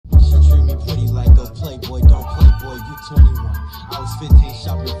21. I was 15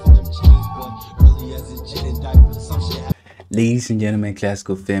 shopping for them chains, but early as a kid in diapers, some shit happened. Ladies and gentlemen,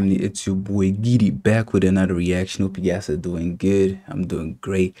 classical family, it's your boy Giddy back with another reaction. Hope you guys are doing good. I'm doing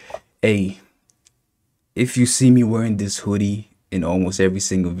great. Hey, if you see me wearing this hoodie in almost every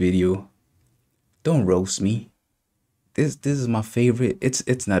single video, don't roast me. This is my favorite.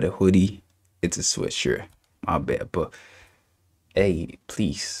 It's not a hoodie, it's a sweatshirt. My bad, but hey,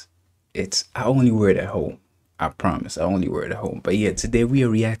 please. I only wear it at home. I promise, I only wear it at home. But yeah, today we are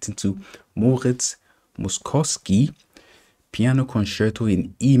reacting to Moritz Moszkowski Piano Concerto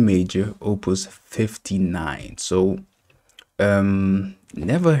in E major, opus 59. So,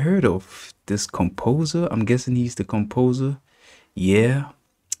 never heard of this composer. I'm guessing he's the composer. Yeah,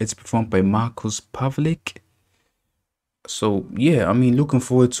 it's performed by Markus, Pawlik. So yeah, I mean, looking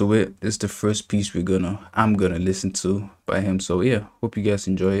forward to it. It's the first piece I'm gonna listen to by him. So yeah, hope you guys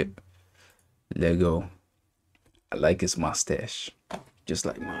enjoy it. Let go. I like his mustache, just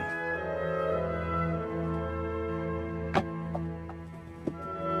like mine.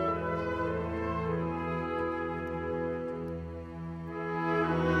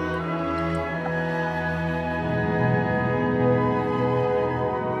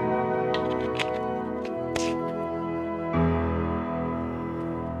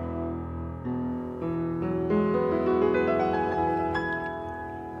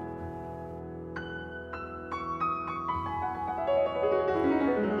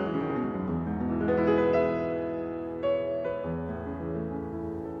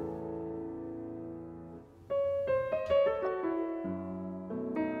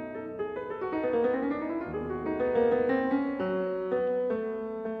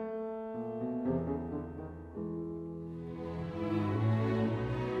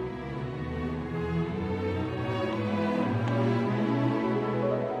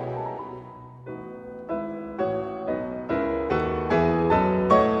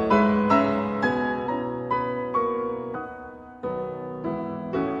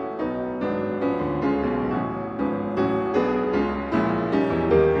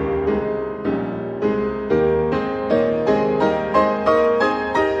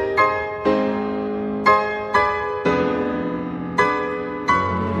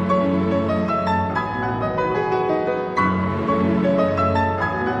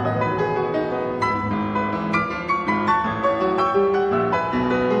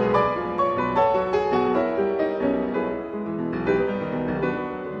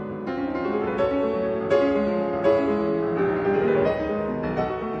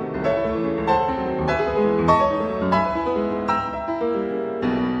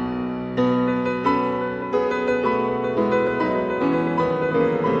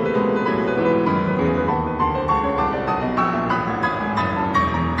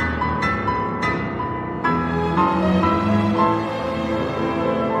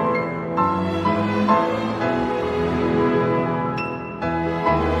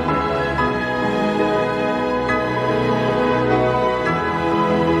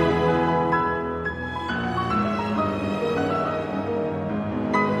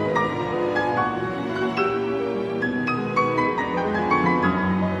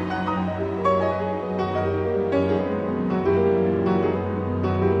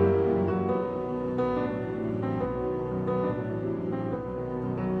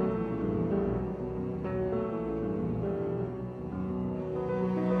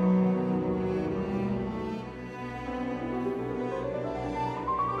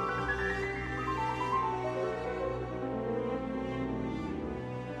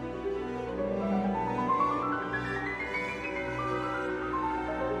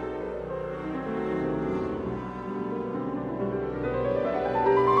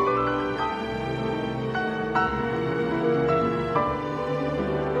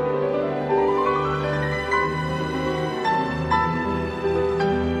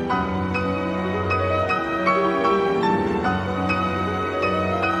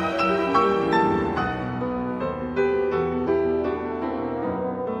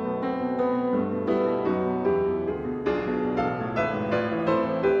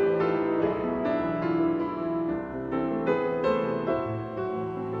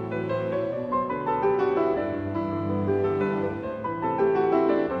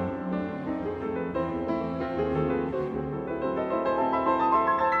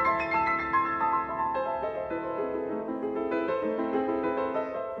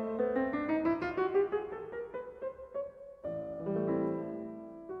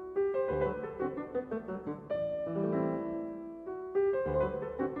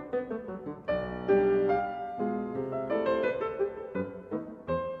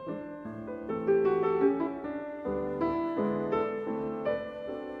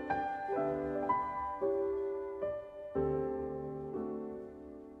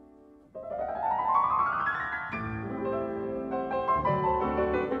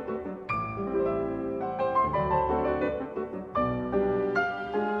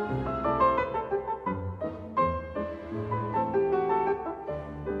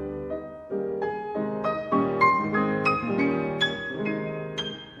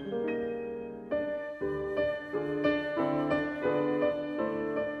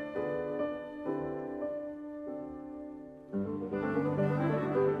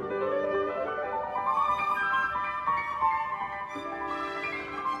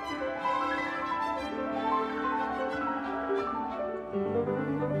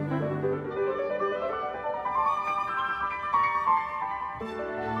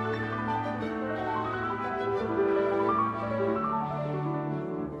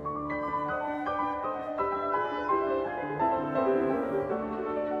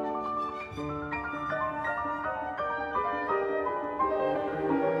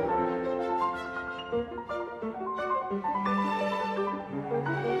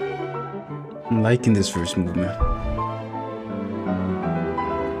 I'm liking this first movement.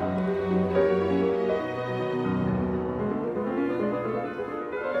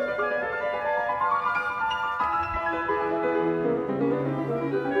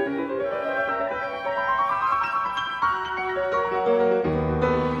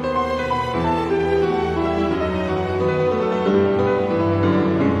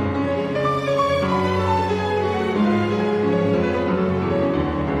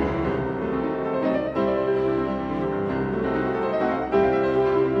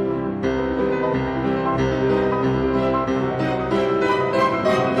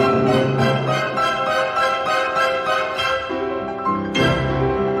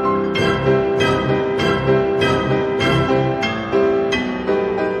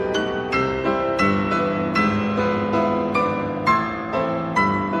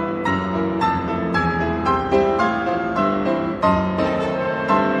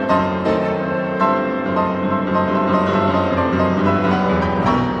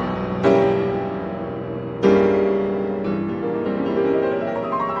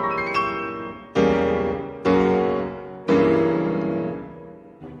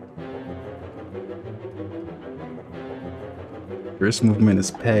 First movement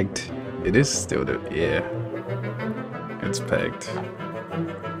is packed. It is still the, yeah, it's packed.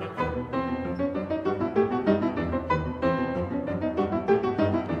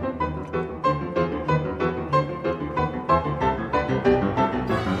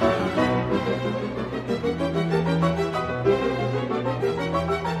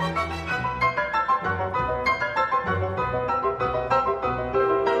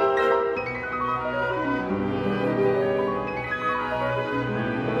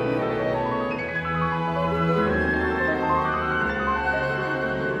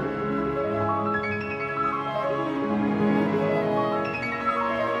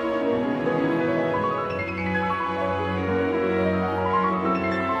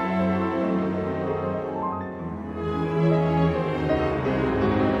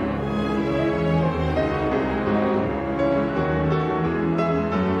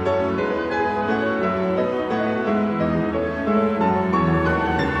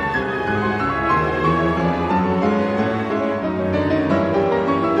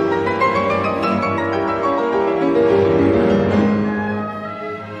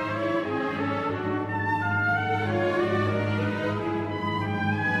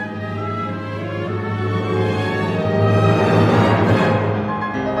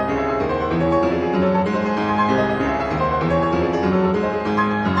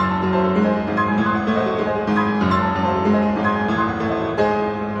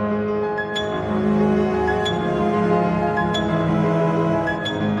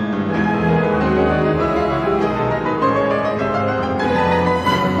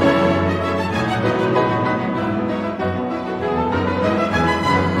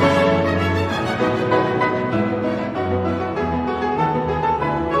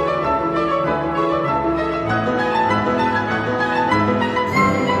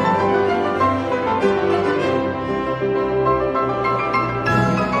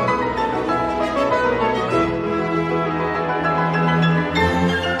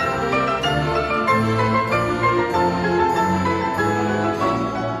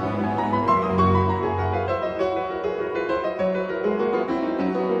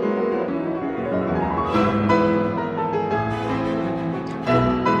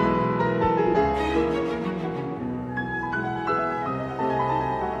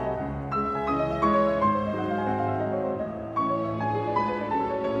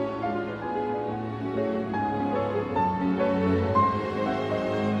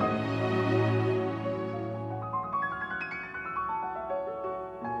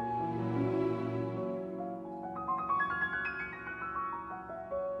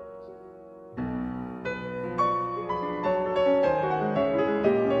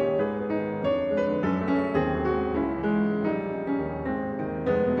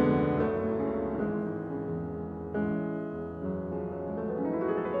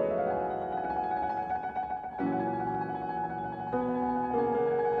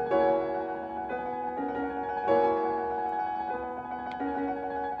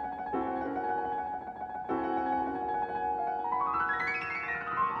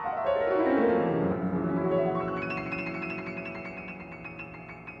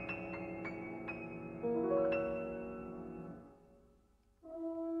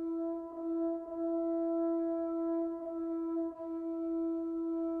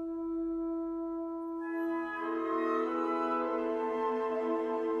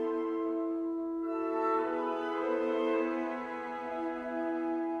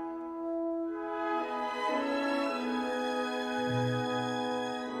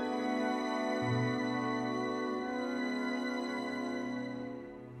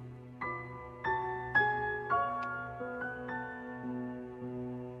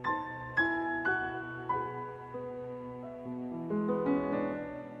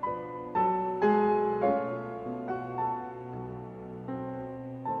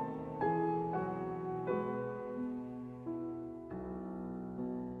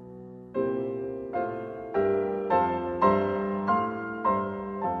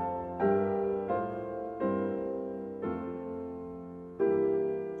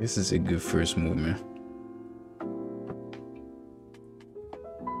 This is a good first movement.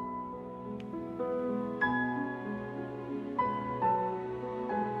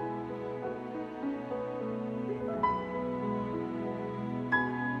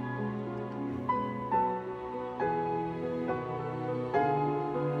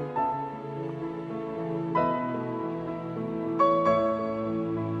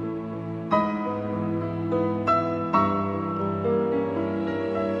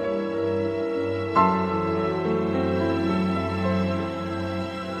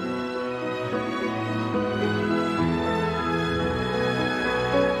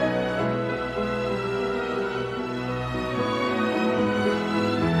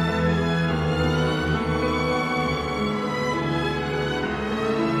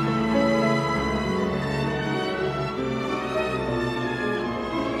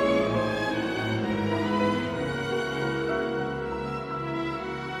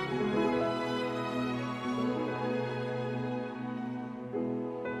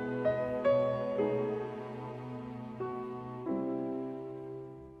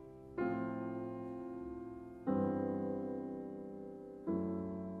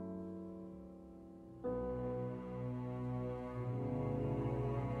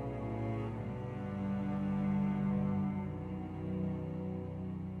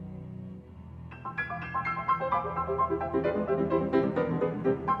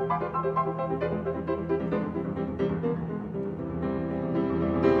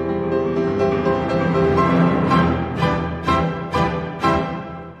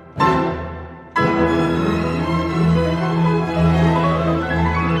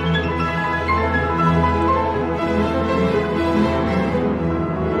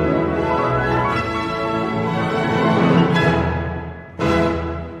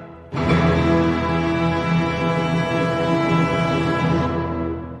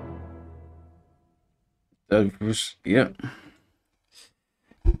 Yeah.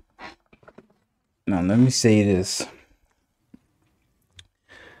 Now let me say this.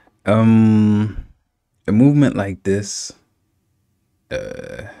 A movement like this,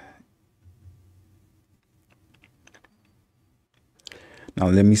 now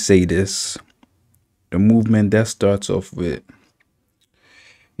let me say this. A movement that starts off with,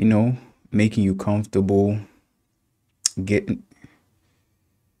 making you comfortable, getting.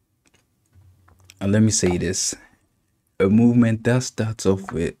 Now let me say this. A movement that starts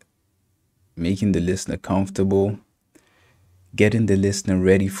off with making the listener comfortable, getting the listener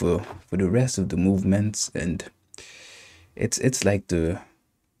ready for the rest of the movements, and it's like the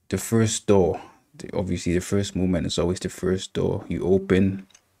first door. Obviously, the first movement is always the first door you open,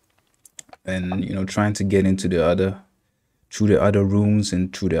 and trying to get into through the other rooms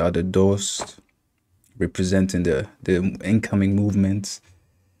and through the other doors, representing the incoming movements.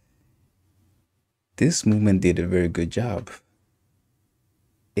 This movement did a very good job.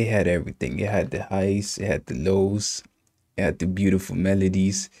 It had everything. It had the highs, it had the lows, it had the beautiful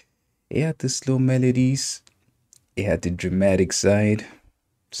melodies, it had the slow melodies, it had the dramatic side,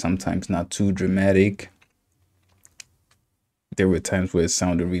 sometimes not too dramatic. There were times where it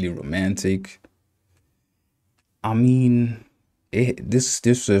sounded really romantic. I mean, this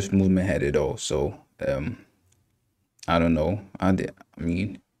first movement had it all. So I don't know. I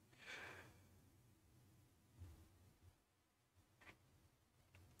mean,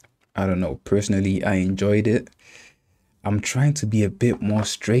 I don't know. Personally, I enjoyed it. I'm trying to be a bit more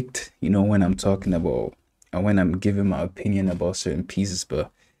strict, when I'm talking about, when I'm giving my opinion about certain pieces,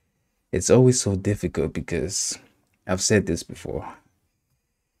 but it's always so difficult because I've said this before.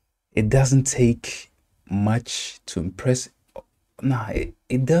 It doesn't take much to impress. Nah,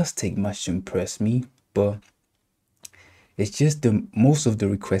 it does take much to impress me, but it's just most of the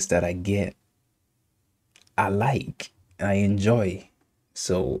requests that I get, I like, I enjoy.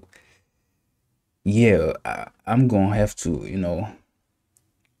 So yeah, I'm gonna have to,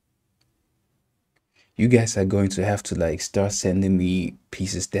 you guys are going to have to like start sending me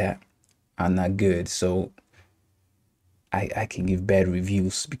pieces that are not good, so I can give bad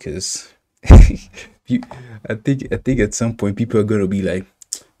reviews, because I think at some point people are gonna be like,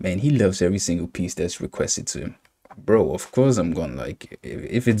 man, he loves every single piece that's requested to him. Bro, of course I'm gonna like it.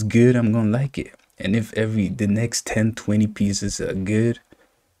 If it's good, I'm gonna like it. And if the next 10, 20 pieces are good,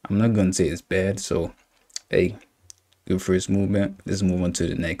 I'm not gonna say it's bad. So hey, good first movement. Let's move on to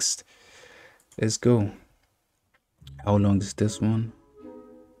the next. Let's go. How long is this one?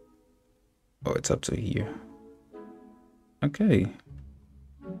 Oh, it's up to here. Okay.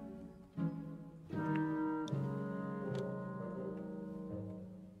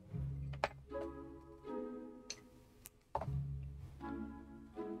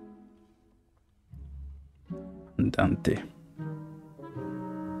 Andante.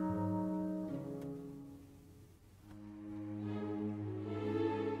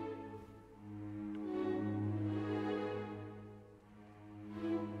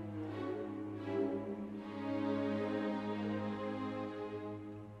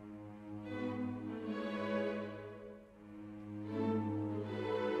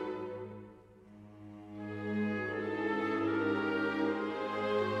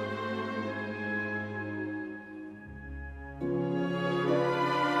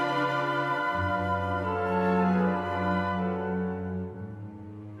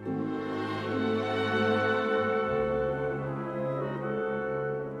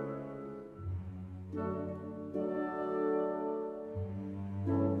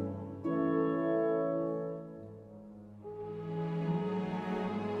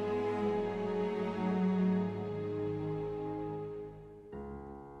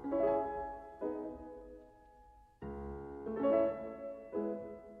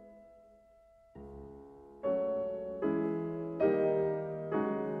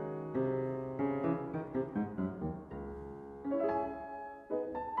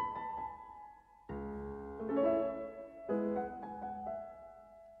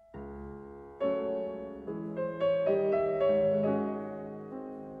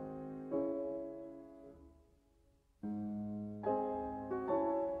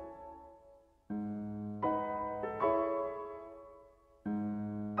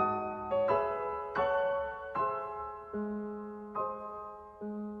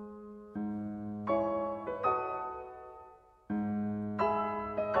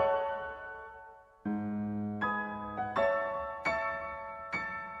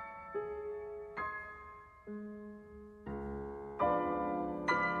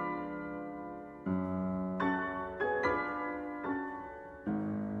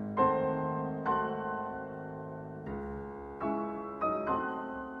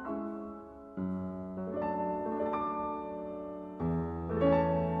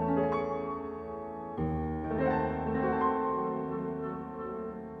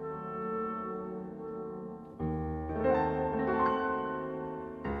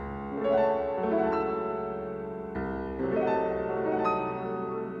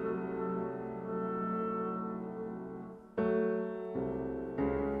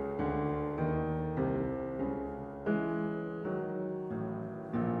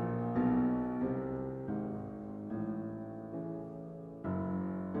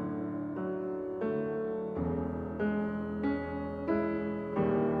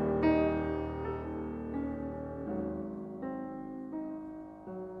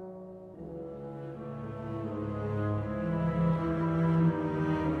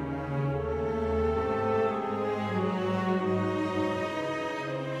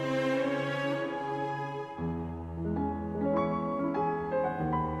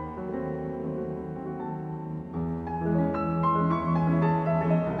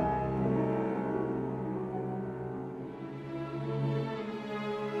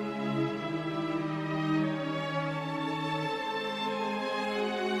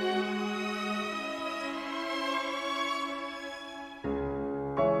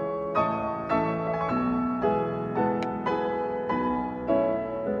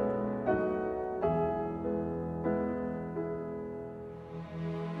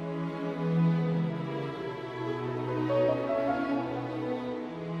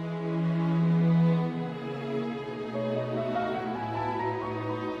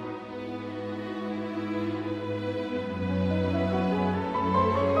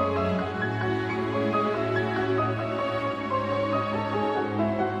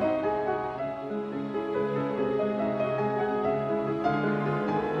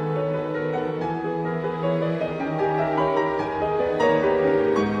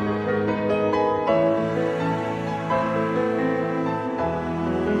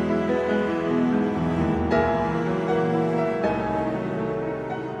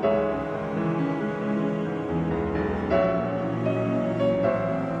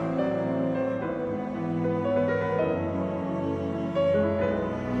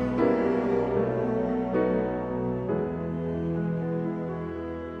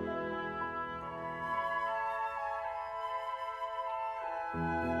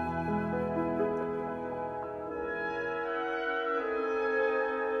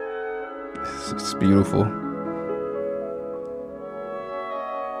 It's beautiful.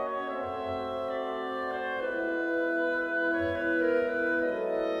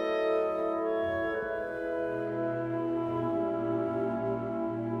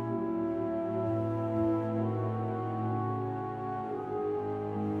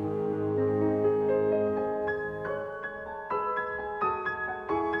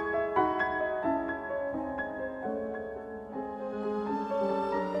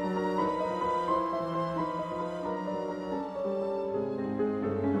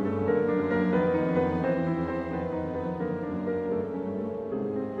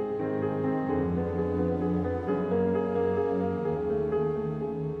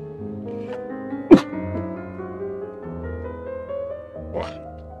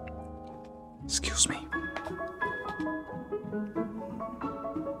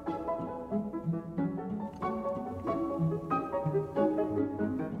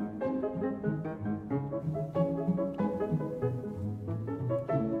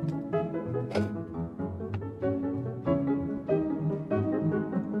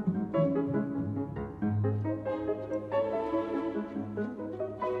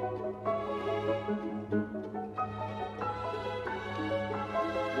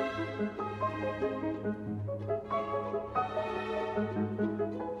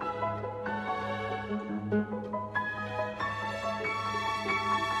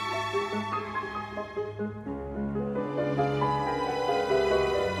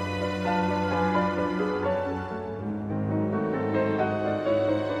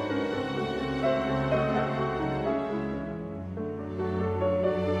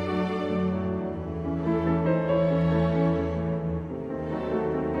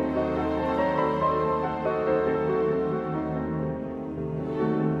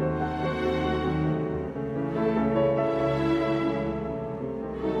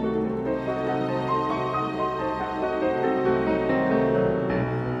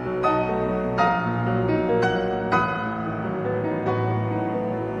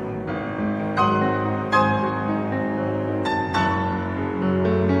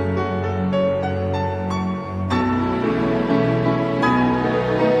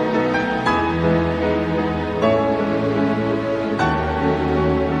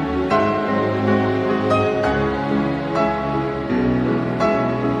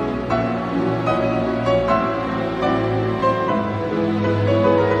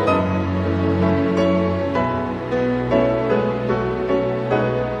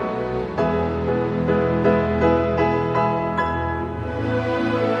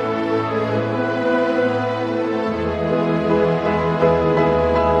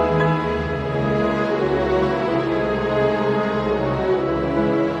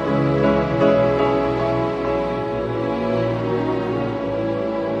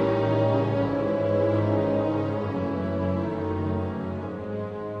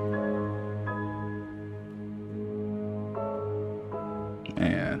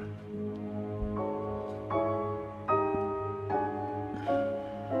 And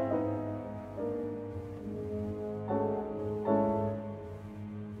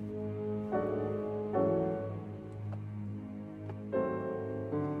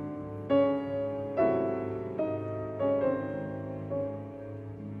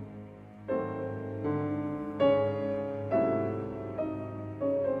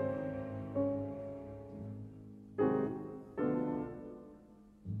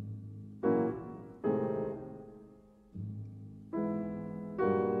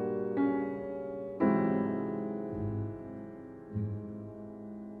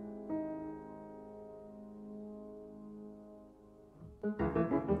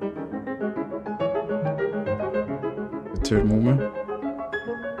the third movement.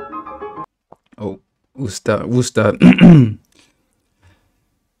 Oh, we'll start.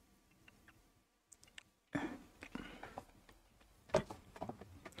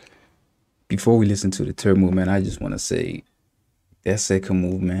 Before we listen to the third movement, I just want to say that second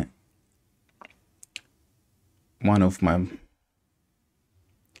movement,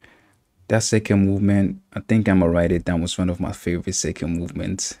 that second movement, I think I'm gonna write it down, was one of my favorite second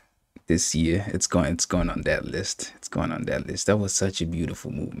movements this year. It's going on that list. It's going on that list. That was such a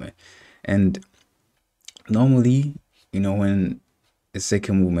beautiful movement. And normally, when the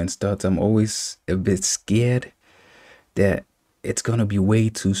second movement starts, I'm always a bit scared that it's gonna be way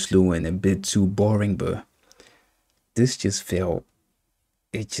too slow and a bit too boring, but this just felt,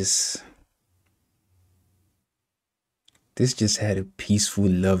 this just had a peaceful,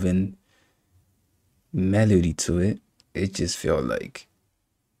 loving melody to it. It just felt like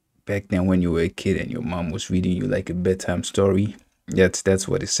back then when you were a kid and your mom was reading you like a bedtime story. That's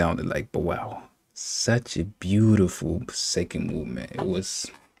what it sounded like. But wow, such a beautiful second movement. It was,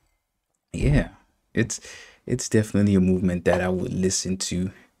 yeah, it's definitely a movement that I would listen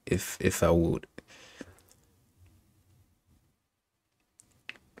to if I would.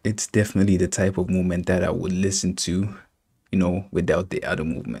 It's definitely the type of movement that I would listen to, without the other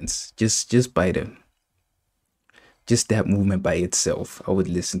movements. Just that movement by itself, I would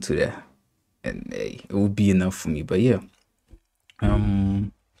listen to that, and hey, it would be enough for me. But yeah,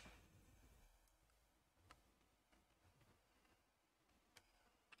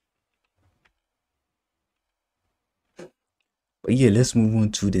 let's move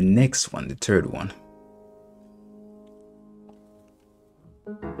on to the next one, the third one.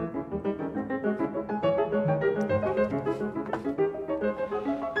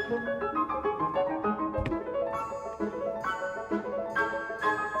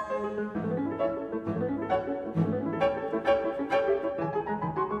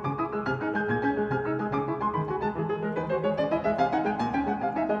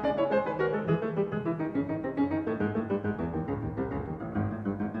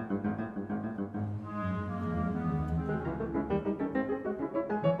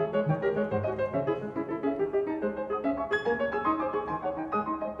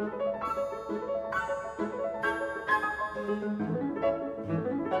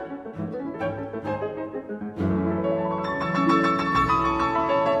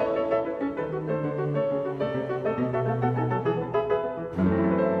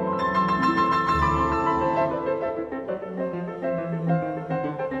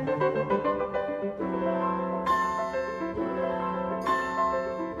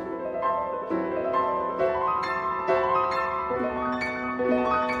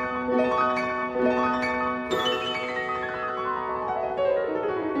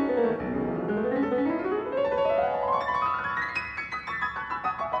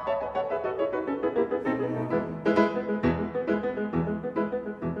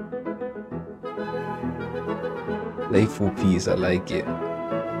 Playful piece, I like it.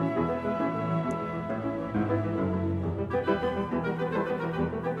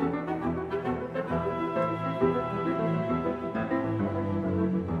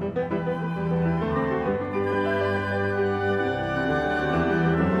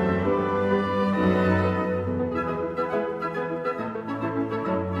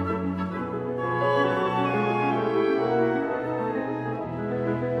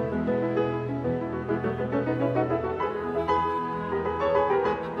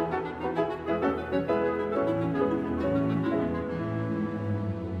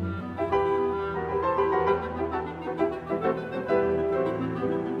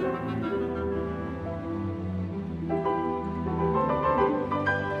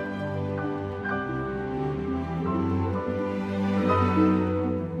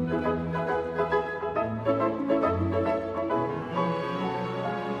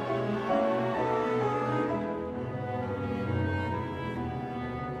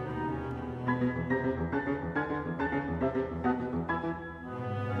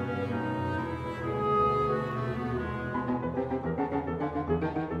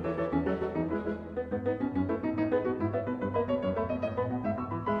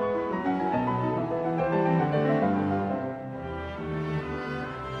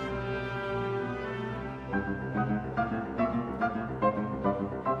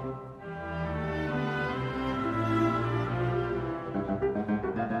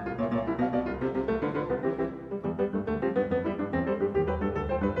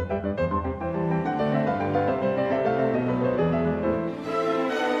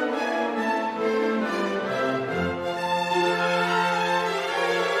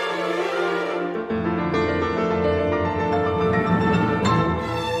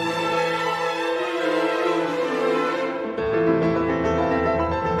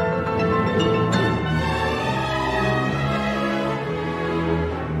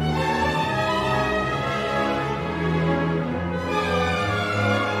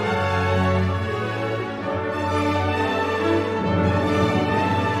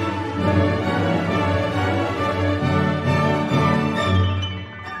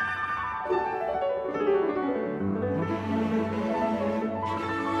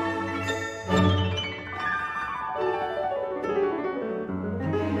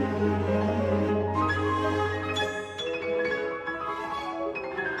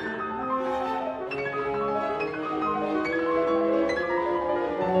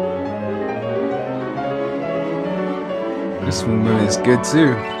 This movement is good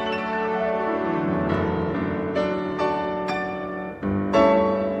too.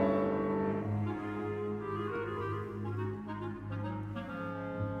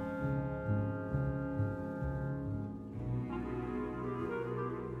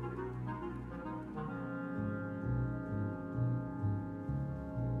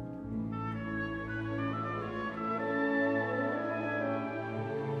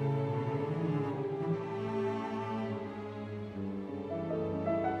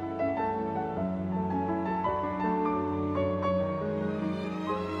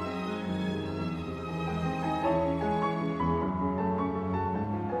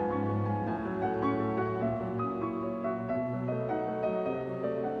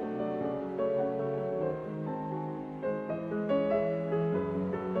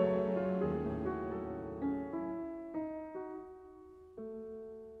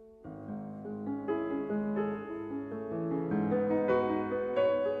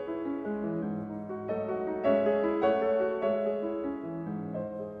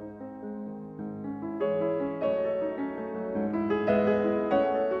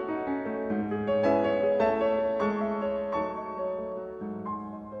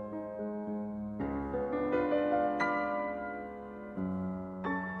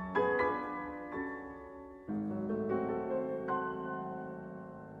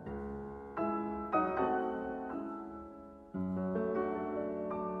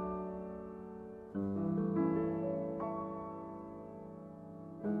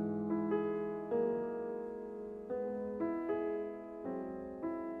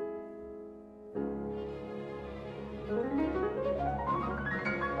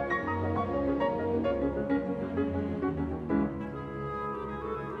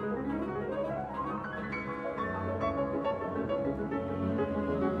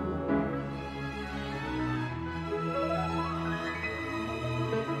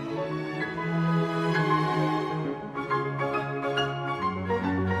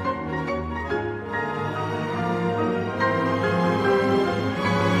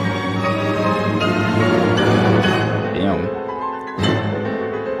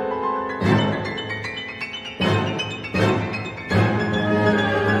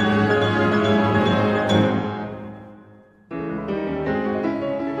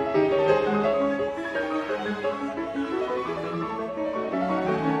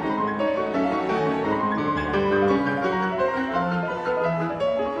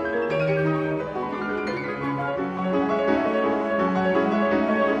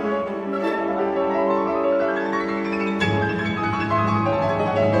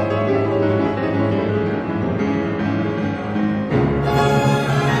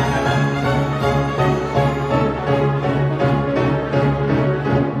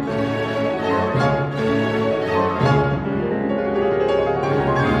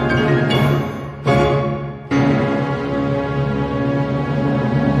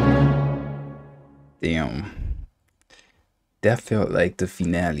 That felt like the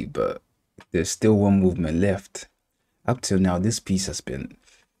finale, but there's still one movement left. Up till now, this piece has been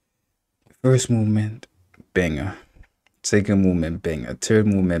first movement, banger. Second movement, banger. Third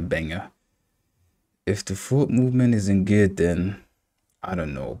movement, banger. If the foot movement isn't good, then I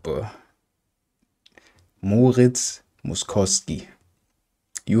don't know, but Moritz Moszkowski,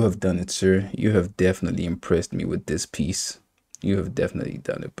 you have done it, sir. You have definitely impressed me with this piece. You have definitely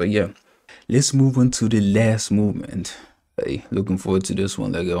done it. But yeah, let's move on to the last movement. Hey, looking forward to this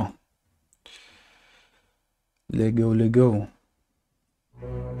one. Let go. Let go, let go.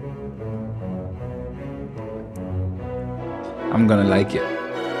 I'm gonna like it.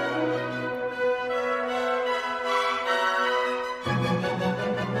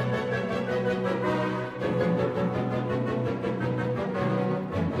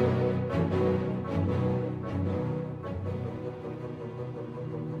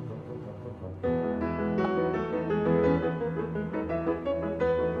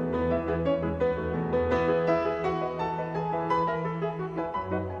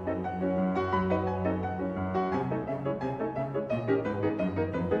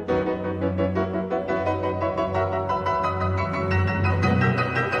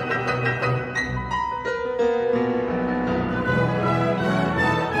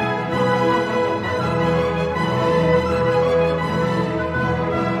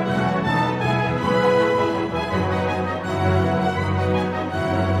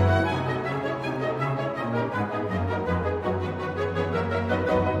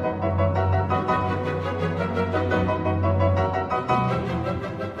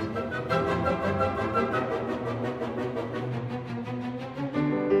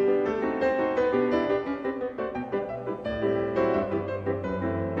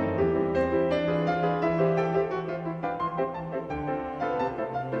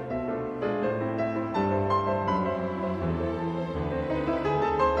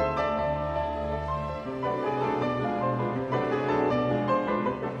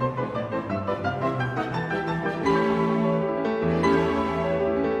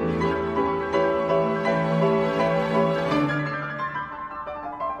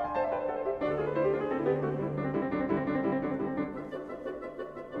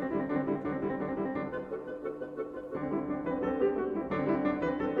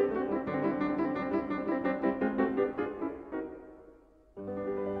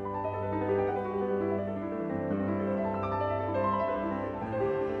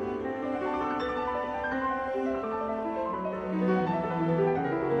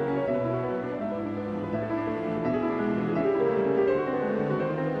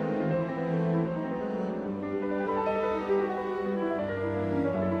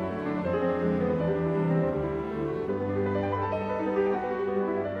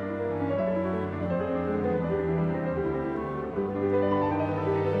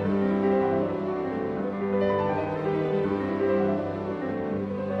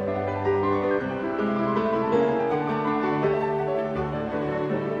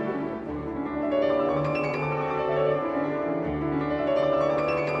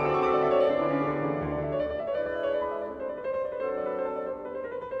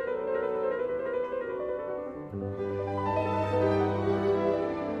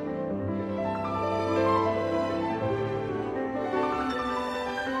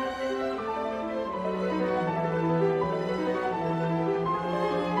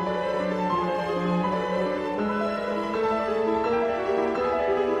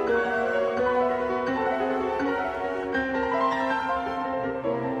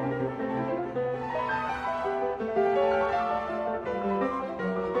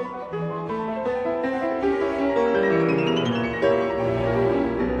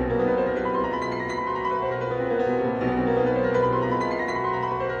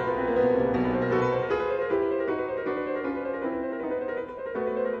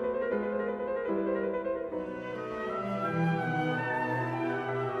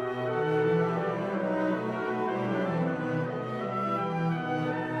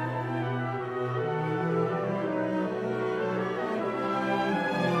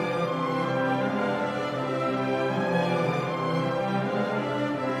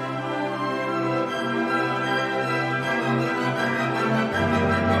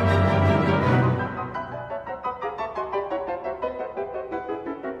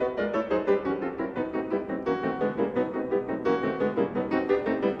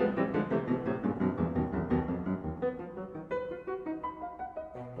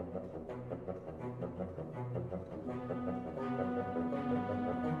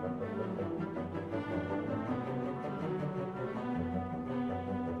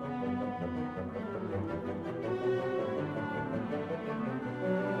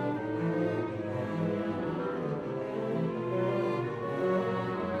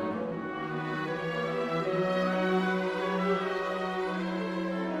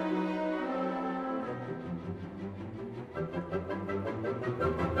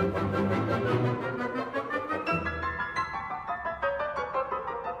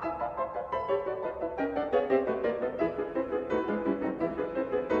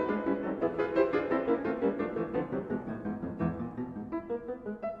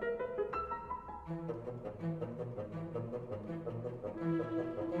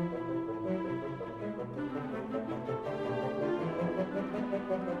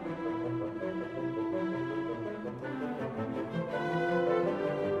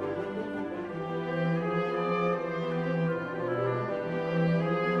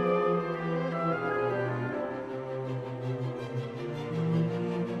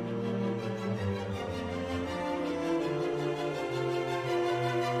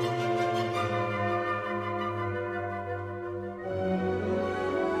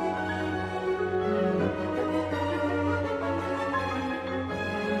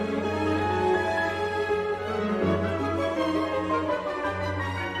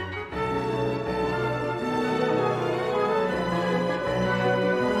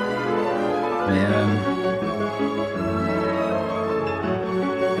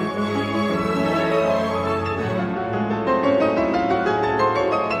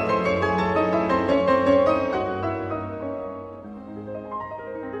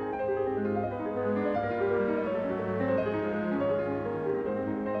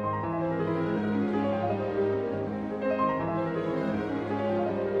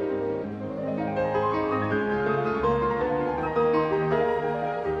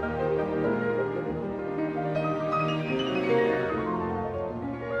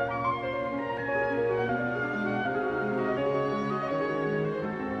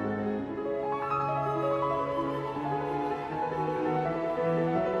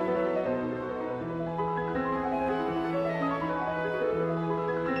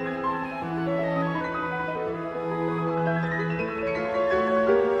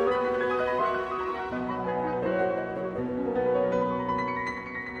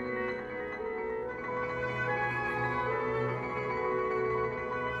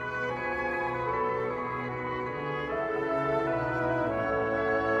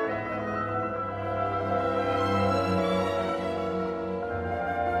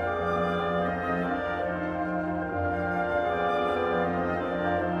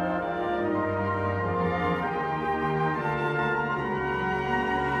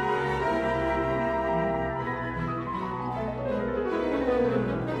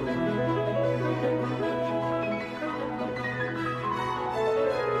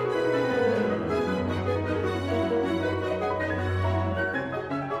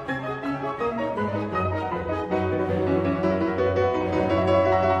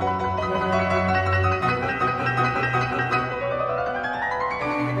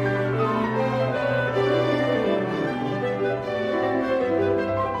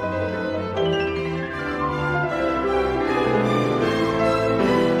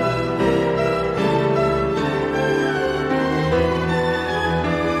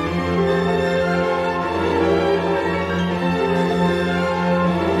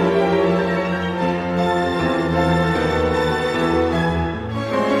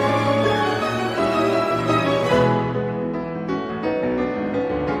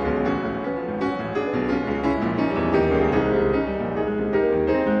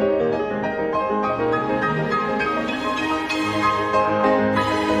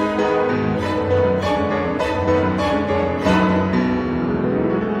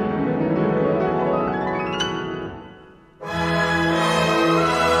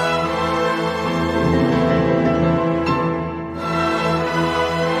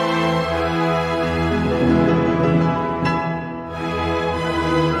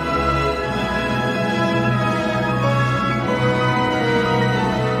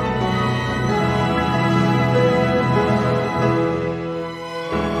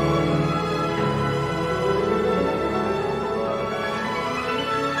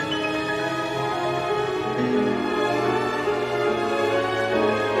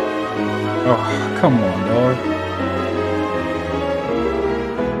 Oh, come on, dog.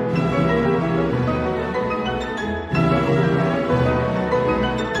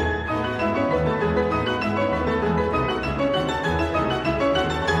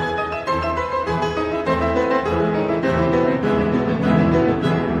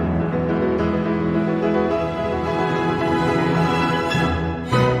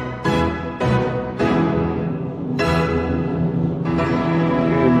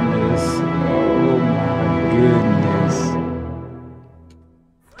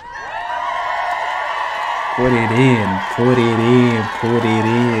 Put it in, put it in, put it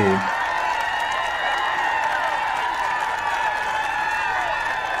in.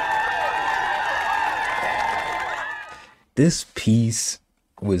 This piece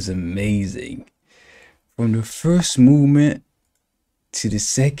was amazing. From the first movement to the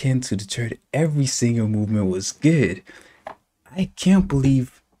second to the third, every single movement was good. I can't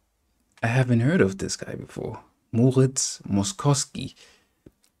believe I haven't heard of this guy before. Moritz Moszkowski.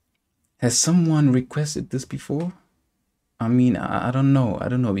 Has someone requested this before? I mean, I don't know. I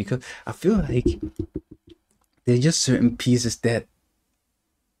don't know, because I feel like there's just certain pieces that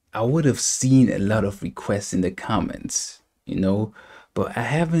I would have seen a lot of requests in the comments, you know, but I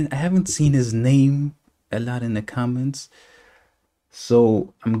haven't seen his name a lot in the comments.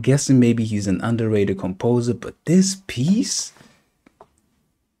 So I'm guessing maybe he's an underrated composer, but this piece,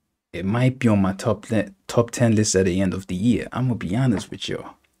 it might be on my top 10 list at the end of the year. I'm gonna be honest with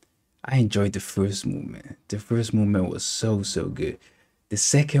y'all. I enjoyed the first movement. The first movement was so good. The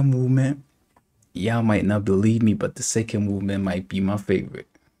second movement, y'all might not believe me, but the second movement might be my favorite.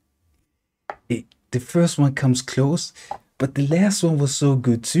 The first one comes close, but the last one was so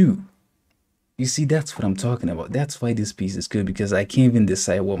good too. You see, that's what I'm talking about. That's why this piece is good, because I can't even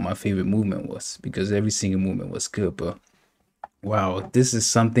decide what my favorite movement was, because every single movement was good. But wow, this is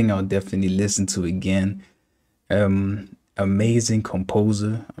something I'll definitely listen to again. Amazing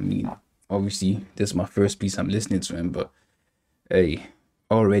composer. I mean, obviously this is my first piece I'm listening to him, but hey,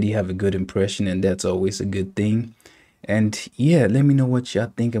 already have a good impression, and that's always a good thing. And yeah, let me know what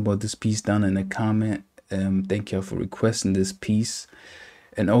y'all think about this piece down in the comment. Thank y'all for requesting this piece.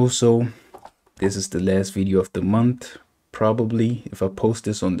 And also, this is the last video of the month. Probably if I post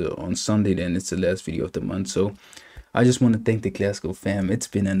this on Sunday, then it's the last video of the month. So I just want to thank the classical fam. It's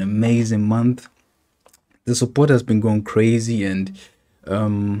been an amazing month. The support has been going crazy, and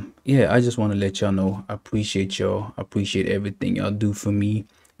yeah, I just want to let y'all know I appreciate y'all. I appreciate everything y'all do for me,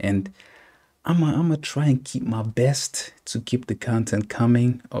 and I'm gonna try and keep my best to keep the content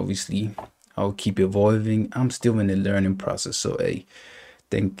coming. Obviously, I'll keep evolving. I'm still in the learning process, so hey,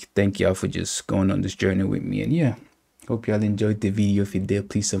 thank y'all for just going on this journey with me. And yeah, hope y'all enjoyed the video. If you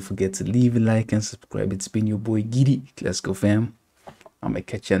did, please don't forget to leave a like and subscribe. It's been your boy Giddy. Let's go fam. I'm gonna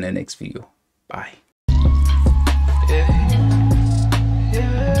catch you in the next video. Bye.